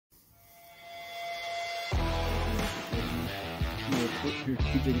Here,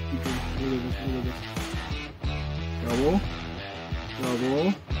 keep digging, keep digging. Look at this. Double. Double.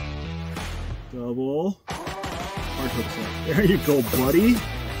 Double. Hard hooks up. There you go, buddy.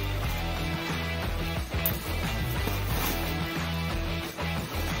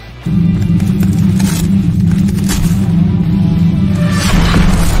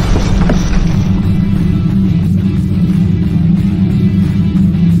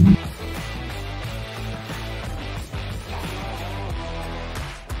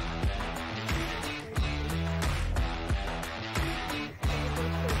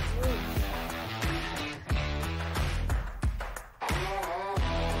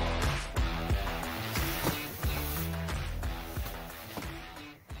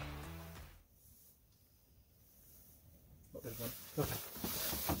 Okay.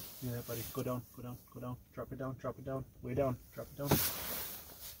 Yeah, buddy. Go down, go down, go down. Drop it down, way down, drop it down.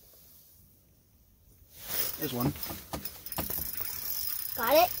 There's one.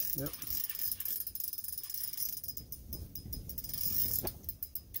 Got it? Yep.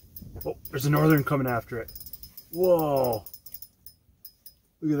 Oh, there's a northern coming after it. Whoa.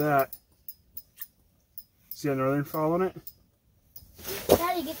 Look at that. See that northern following it?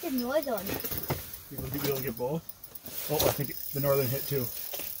 Daddy, get the northern. You will be able to get both? Oh, I think the northern hit too.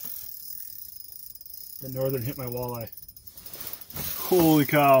 The northern hit my walleye. Holy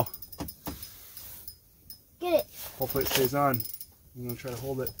cow. Get it. Hopefully it stays on. I'm going to try to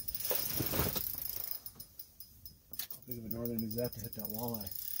hold it. How big of a northern is that to hit that walleye?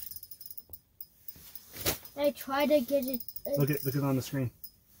 I try to get it. Look at it on the screen.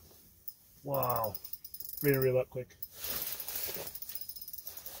 Wow. Ready to reel up quick.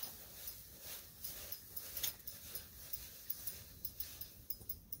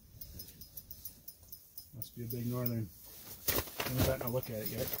 Must be a big northern. I haven't gotten a look at it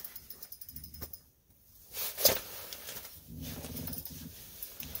yet.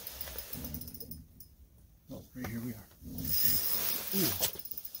 Oh, right here we are. Ooh.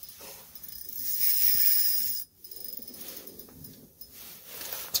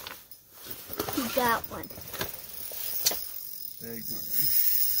 You got one. Big northern.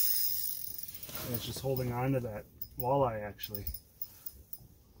 And it's just holding on to that walleye actually.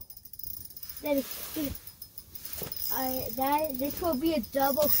 Daddy, get it. This will be a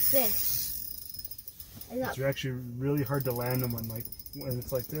double fish. It's actually really hard to land them when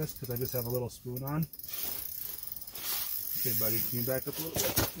it's like this because I just have a little spoon on. Okay, buddy, can you back up a little bit?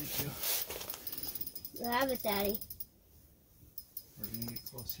 Thank you. You have it, Daddy. We're going to get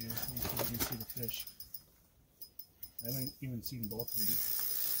close here so you can see the fish. I haven't even seen both of them.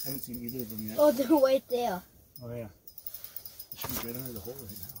 I haven't seen either of them yet. Oh, they're right there. Oh, yeah. It should be right under the hole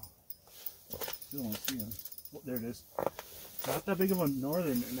right now. Still don't see them. Oh, there it is. Not that big of a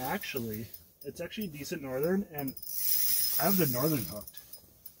northern, and actually, it's actually a decent northern, and I have the northern hooked.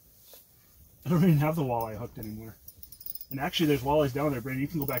 I don't even have the walleye hooked anymore. And actually, there's walleyes down there, Brandon. You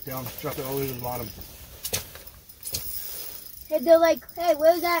can go back down. Drop it all the way to the bottom. Hey, they're like, hey,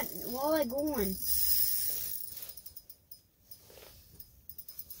 where's that walleye going?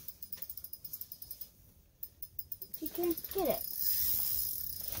 You can't get it.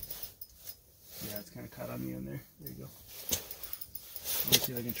 Yeah, it's kind of caught on the end there. There you go. Let me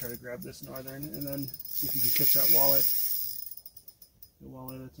see if I can try to grab this northern and then see if you can catch that walleye. The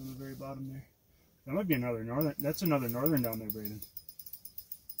walleye that's on the very bottom there. That might be another northern. That's another northern down there, Braden.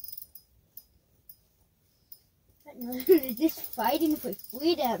 That northern is just fighting for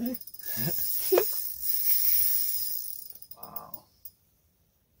freedom. Wow.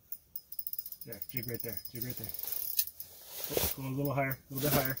 There, jig right there. Jig right there. Oh, go a little higher, a little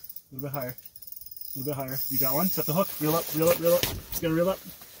bit higher, a little bit higher. A little bit higher. You got one? Set the hook. Reel up, reel up, reel up. It's gonna reel up.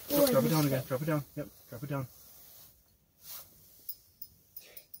 Oh, drop it down again. Drop it down. Yep, drop it down.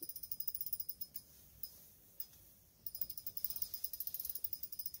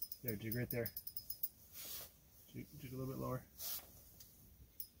 There, jig right there. Jig a little bit lower.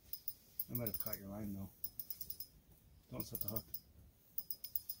 I might have caught your line though. Don't set the hook.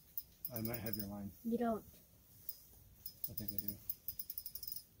 I might have your line. You don't. I think I do.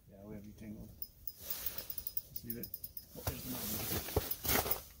 Yeah, we have you tangled. Just leave it. Oh, there's another one.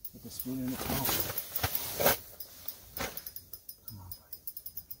 Put the spoon in its mouth. Come on, buddy.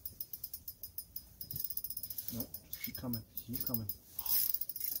 Nope, just keep coming. Keep coming.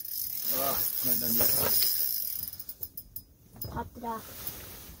 Not done yet. Popped it off.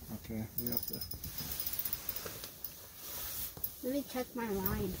 Okay, we have to. Let me check my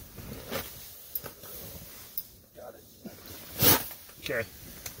line. Got it. Okay.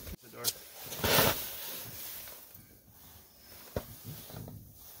 The door.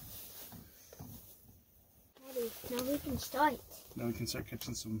 Daddy. now we can start. Now we can start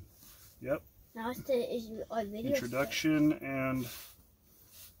catching some, yep. Now is our video Introduction and...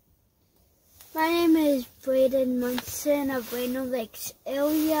 My name is Braden Munson of Brainerd Lakes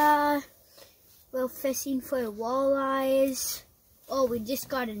Area. We're fishing for walleyes. Oh, we just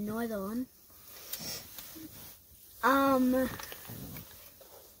got another one.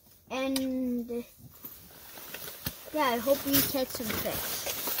 And yeah, I hope we catch some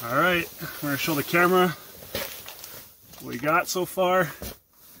fish. All right, I'm gonna show the camera what we got so far.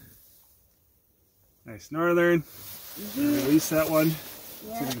 Nice northern. Release that one.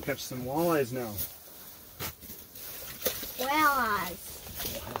 Yeah. So we can catch some walleyes now. Walleyes.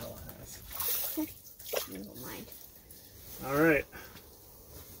 Never mind. All right,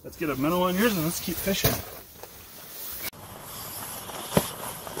 let's get a minnow on yours and let's keep fishing.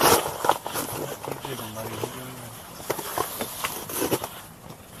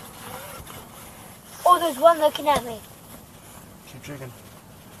 Oh, there's one looking at me. Keep jigging.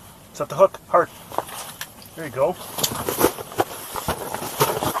 Set the hook hard. There you go.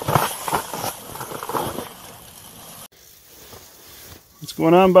 What's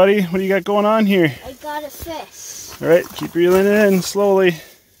going on, buddy? What do you got going on here? I got a fish. All right, keep reeling it in slowly.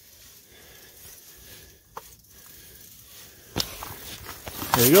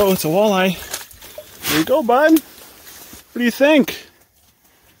 There you go, it's a walleye. There you go, bud. What do you think?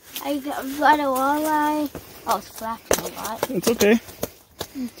 I got a walleye. Oh, it's flashing a lot. It's okay.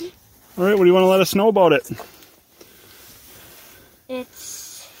 All right, what do you want to let us know about it?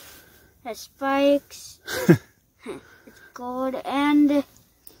 It's has spikes. It's gold, and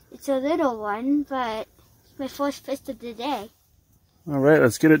it's a little one, but it's my first fish of the day. All right,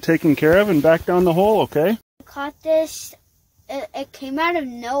 let's get it taken care of and back down the hole, okay? I caught this. It came out of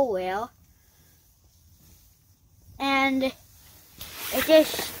nowhere, and it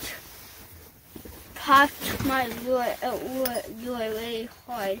just popped my lure really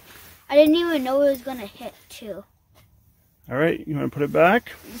hard. I didn't even know it was gonna hit too. All right, you want to put it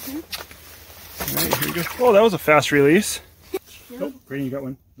back? Mm-hmm. All right, here you go. Oh, that was a fast release. Yep. Oh, Brady, you got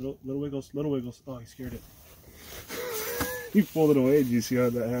one. Little wiggles, little wiggles. Oh, he scared it. He pulled it away. Did you see how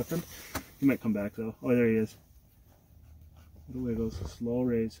that happened? He might come back though. Oh, there he is. Little wiggles, slow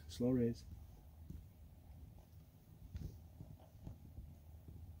raise, slow raise.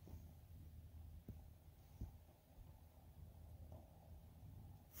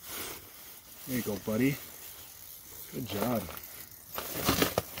 There you go, buddy. Good job.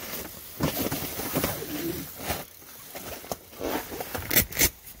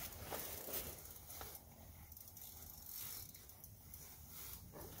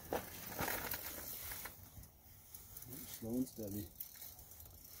 Slow and steady.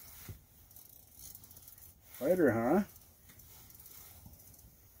 Fighter, huh?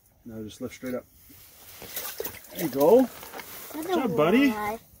 Now just lift straight up. There you go. Good job, buddy.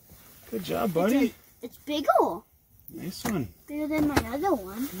 Good job, buddy. It's bigger. Nice one. Bigger than my other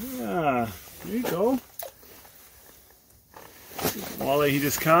one. Yeah, there you go. Walleye he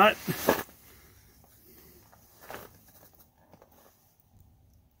just caught.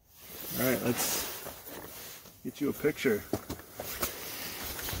 All right, let's get you a picture.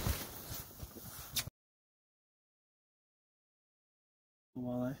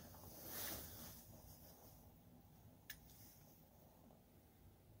 Walleye.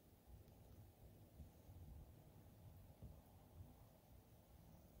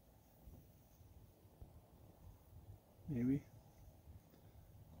 Maybe. Is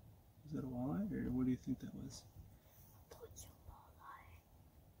that a walleye, or what do you think that was?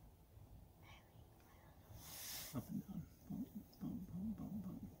 Up and down. Bump, bump, bump, bump,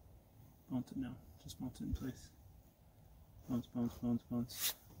 bump. Bounce it now. Just bounce it in place. Bounce, bounce, bounce,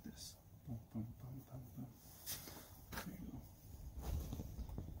 bounce. Like this. Bump, bump, bump, bump, bump. There you go.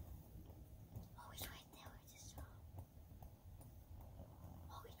 Oh, he's right there. I just saw.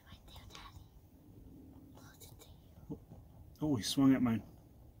 Oh, he's right there, Daddy. Close it to you. Oh, he swung at mine.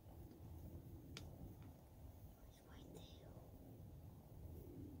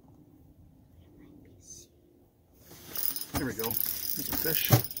 There we go. There's a fish.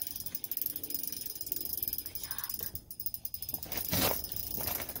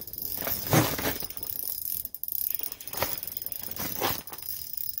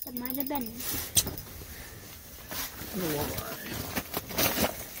 That might have been.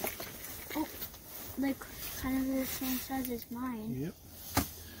 Oh, like kind of the same size as mine. Yep.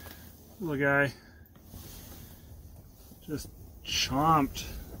 Little guy just chomped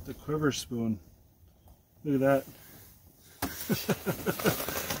the quiver spoon. Look at that.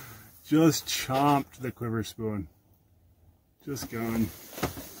 Just chomped the quiver spoon. Just gone.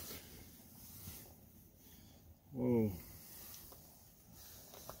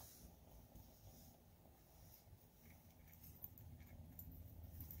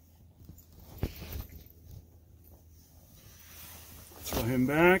 Throw him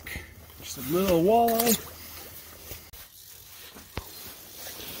back. Just a little walleye.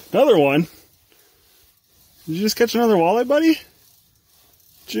 Another one? Did you just catch another walleye, buddy?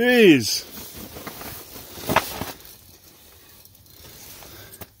 Jeez.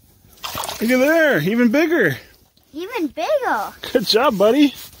 Look at there, even bigger. Even bigger. Good job,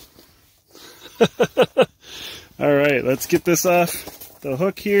 buddy. All right, let's get this off the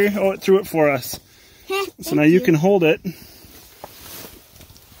hook here. Oh, it threw it for us. So now you can hold it.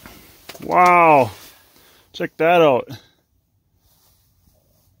 Wow. Check that out.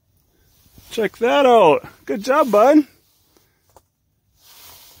 Check that out. Good job, bud. What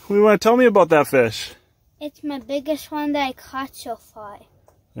do you want to tell me about that fish? It's my biggest one that I caught so far.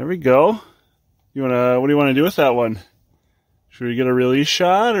 There we go. What do you want to do with that one? Should we get a release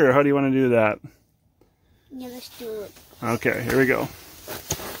shot, or how do you want to do that? Yeah, let's do it. Okay, here we go.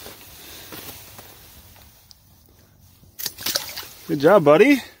 Good job,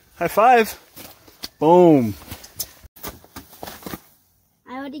 buddy. High five. Boom.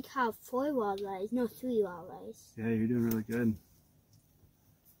 I already caught 4 walleyes. No, 3 walleyes. Yeah, you're doing really good.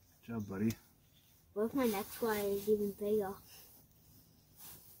 Good job, buddy. What if my next walleye is even bigger?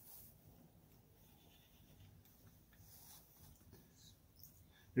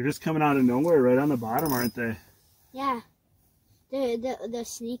 They're just coming out of nowhere right on the bottom, aren't they? Yeah. The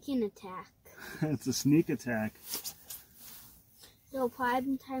sneaking attack. It's a sneak attack. So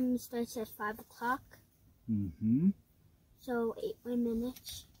prime time starts at 5 o'clock. Mm-hmm. So 8 more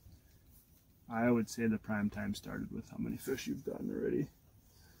minutes. I would say the prime time started with how many fish you've gotten already.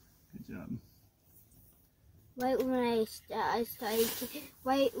 Good job. Right when I started,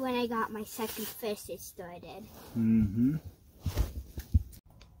 right when I got my second fish, it started. Mm-hmm.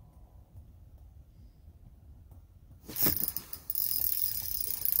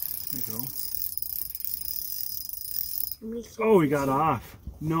 There you go. Oh, we got off.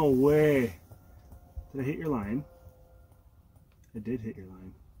 No way. Did I hit your line? I did hit your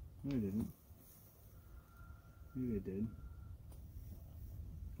line. No, I didn't. Maybe I did.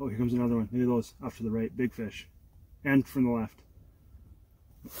 Oh, here comes another one. Look at those off to the right. Big fish. And from the left.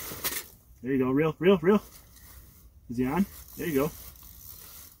 There you go. Reel, reel, reel. Is he on? There you go.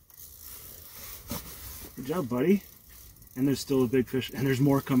 Good job, buddy. And there's still a big fish. And there's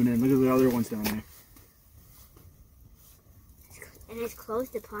more coming in. Look at the other ones down there. And it's close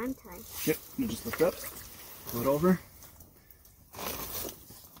to prime time. Yep. Now just lift up. Pull it over.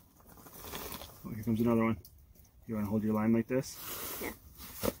 Oh, here comes another one. You want to hold your line like this? Yeah.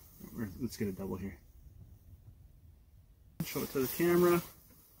 Let's get a double here. Show it to the camera.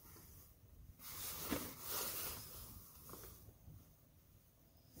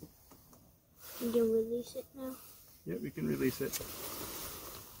 You can release it now? Yep, we can release it.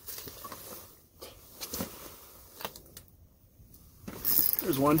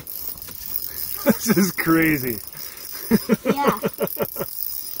 There's one. This is crazy. Yeah.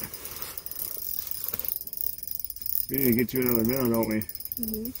 We need to get you another minnow, don't we?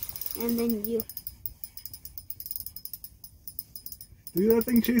 Mm-hmm. And then you. Look at that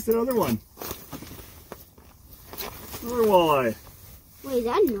thing chase that other one. Another walleye. Wait, is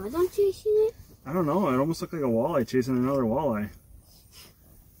that another one chasing it? I don't know. It almost looked like a walleye chasing another walleye.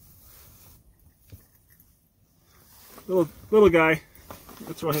 Little guy.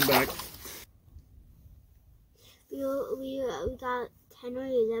 Let's throw him back. We got 10 or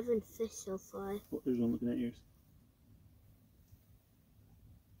 11 fish so far. Oh, there's one looking at yours.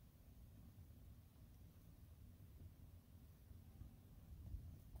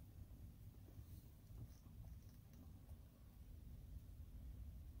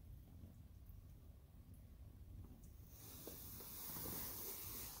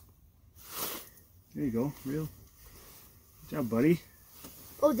 There you go, reel. Good job, buddy.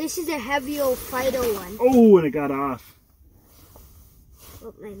 Oh, this is a heavy old Fido one. Oh, and it got off.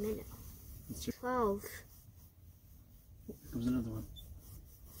 Oh, my minute. 12. Here comes another one.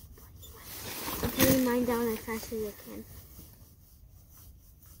 I'm putting mine down as fast as I can.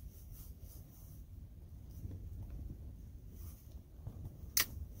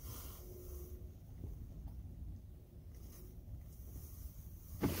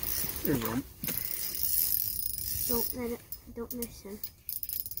 There's one. Don't miss him.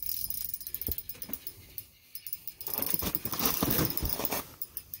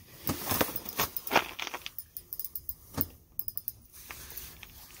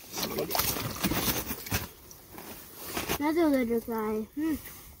 Another little guy.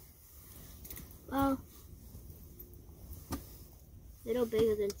 Well, a little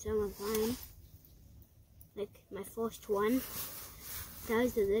bigger than some of mine. Like my first one. That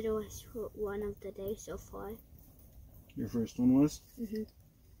was the littlest one of the day so far. Your first one was? Mm-hmm.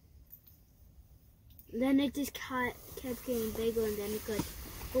 Then it just kept getting bigger, and then it got...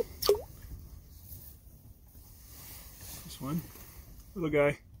 Oh. This one? Little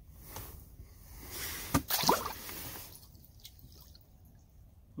guy.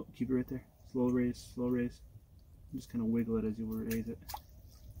 Oh, keep it right there. Slow raise, slow raise. Just kind of wiggle it as you raise it.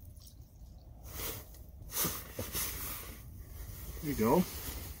 There you go.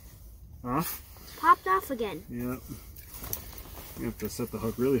 Huh? Popped off again. Yep. You have to set the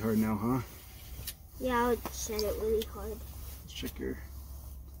hook really hard now, huh? Yeah, I would set it really hard. Let's check your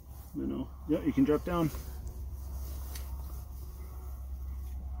minnow. Yeah, you can drop down.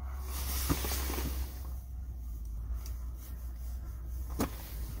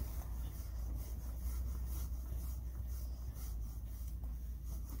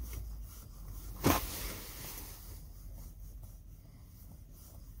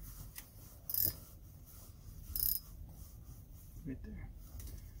 Right there.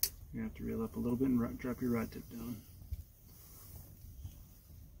 You have to reel up a little bit and drop your rod tip down.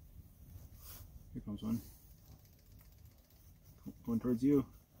 Here comes one. Going towards you.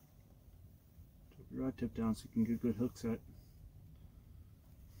 Drop your rod tip down so you can get a good hook set.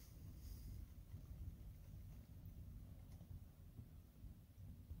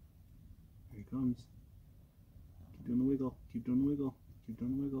 Here he comes. Keep doing the wiggle. Keep doing the wiggle. Keep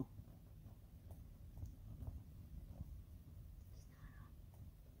doing the wiggle.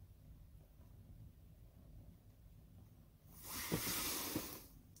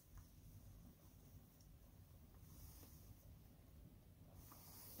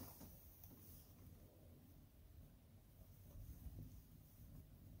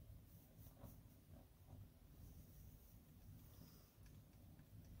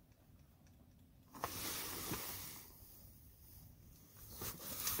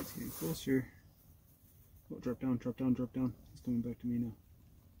 It's getting closer. Oh, drop down, drop down, drop down. It's coming back to me now.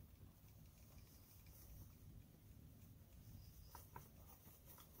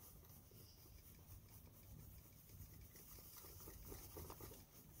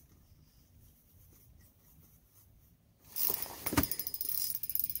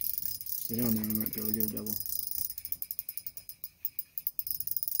 Stay down there, we might be able to get a double.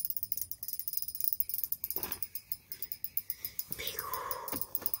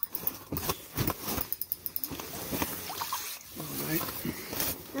 Alright.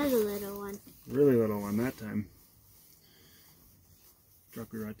 That's a little one. Really little one that time.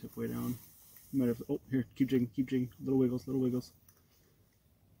 Drop your rod tip way down. You might have, oh, here, keep jigging, keep jigging. Little wiggles, little wiggles.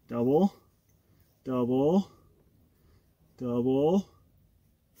 Double, double, double.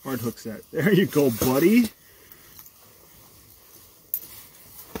 Hard hook set. There you go, buddy.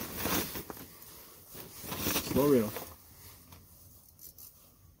 Slow reel.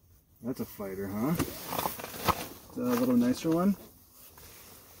 That's a fighter, huh? Is that a little nicer one?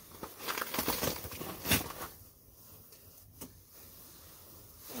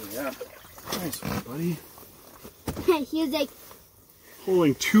 Oh yeah. Nice one, buddy. He was like...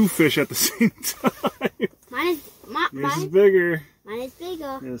 Holding two fish at the same time. Yours is bigger. Mine is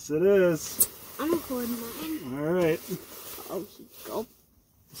bigger. Yes, it is. I'm recording mine. Alright. Oh, here you go.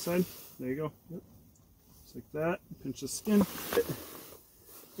 This side. There you go. Yep. Just like that. Pinch the skin.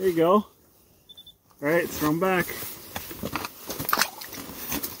 There you go. Alright, throw them back.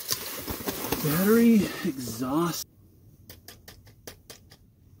 Battery exhaust.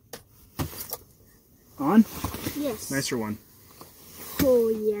 On? Yes. Nicer one. Oh,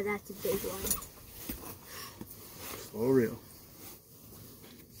 yeah, that's a big one. Slow reel.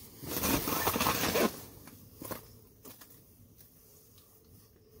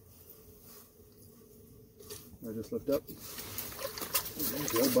 I just lift up. There you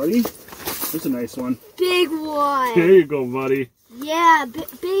go, buddy. That's a nice one. Big one. There you go, buddy. Yeah,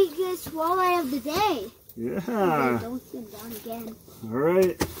 biggest walleye of the day. Yeah. Okay, don't sit down again. All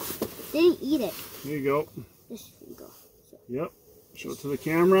right. Didn't eat it. There you go. Just here you go. So. Yep. Show it to the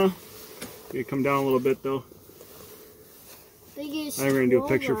camera. You come down a little bit though. Biggest I'm going to do a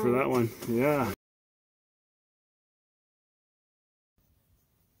picture walleye. for that one. Yeah.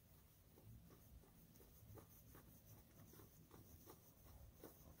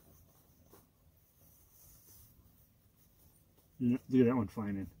 Look at that one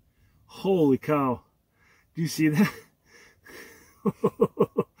flying in. Holy cow. Do you see that?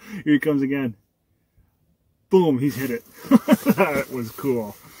 Here he comes again. Boom, he's hit it. That was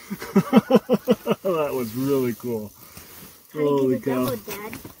cool. That was really cool. Holy cow. Double,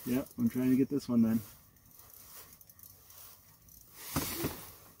 Dad. Yep, I'm trying to get this one then.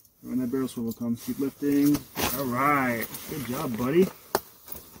 When that barrel swivel comes, keep lifting. Alright. Good job, buddy.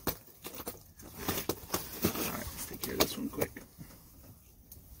 Alright, let's take care of this one quick.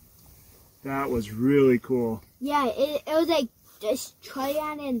 That was really cool. Yeah, it was like just try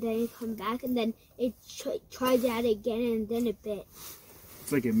that and then it come back and then it tried that again and then it bit.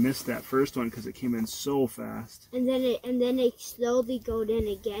 It's like it missed that first one because it came in so fast. And then it slowly go in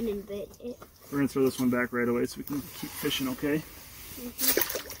again and bit it. We're gonna throw this one back right away so we can keep fishing, okay?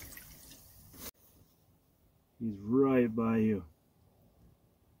 Mm-hmm. He's right by you.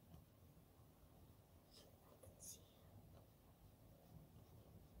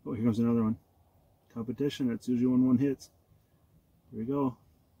 Oh, here comes another one. Competition, that's usually when one hits. Here we go.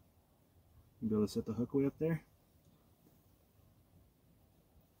 You be able to set the hook way up there.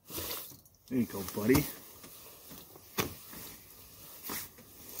 There you go, buddy.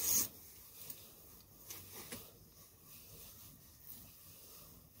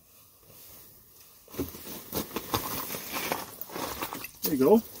 There you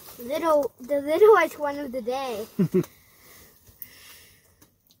go. The littlest one of the day. I'm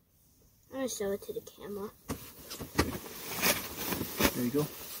gonna show it to the camera. There you go.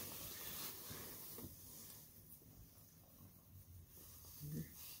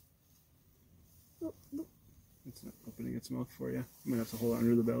 It's not opening its mouth for you. I'm gonna have to hold it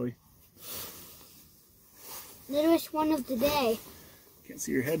under the belly. Littlest one of the day. Can't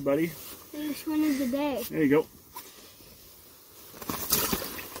see your head, buddy. Littlest one of the day. There you go.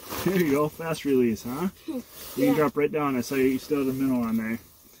 There you go. Fast release, huh? You can drop right down. I saw you still have the minnow on there.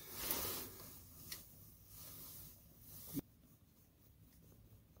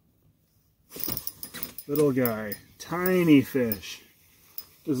 Little guy. Tiny fish.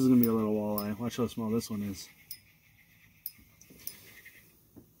 This is going to be a little walleye. Watch how small this one is.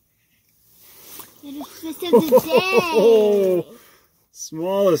 Littlest fish of the day.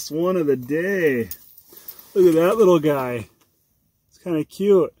 Smallest one of the day. Look at that little guy. It's kind of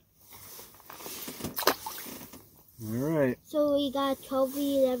cute. Alright. So we got 12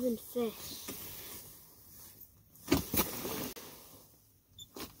 11 fish.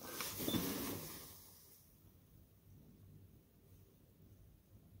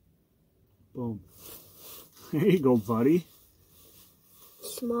 Boom. There you go, buddy.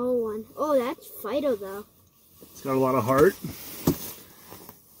 Small one. Oh, that's Fido though. It's got a lot of heart.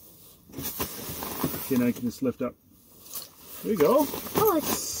 Okay, now I can just lift up. There you go. Oh,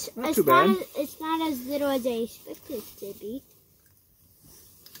 it's not too bad. It's not as little as I expected it to be.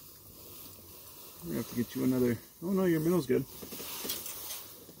 We're gonna have to get you another. Oh no, your minnow's good.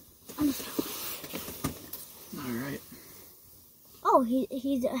 All right. Oh, he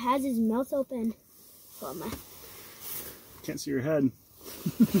has his mouth open. Oh my. Can't see your head.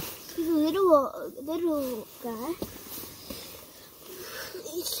 He's a little guy.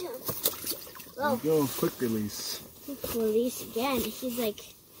 There you go. Quick release. Quick release again. He's like,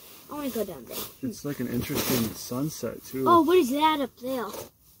 I want to go down there. It's like an interesting sunset too. Oh, what is that up there?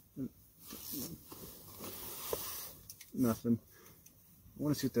 Nothing. I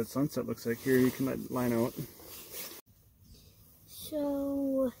want to see what that sunset looks like. Here, you can let line out.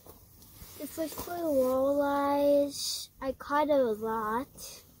 So, the fish for the walleyes, I caught a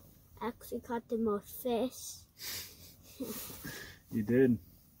lot. Actually caught the most fish. You did.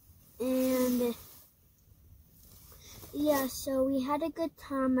 And yeah, so we had a good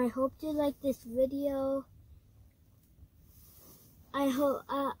time. I hope you like this video. I hope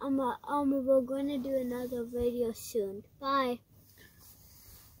we're going to do another video soon. Bye.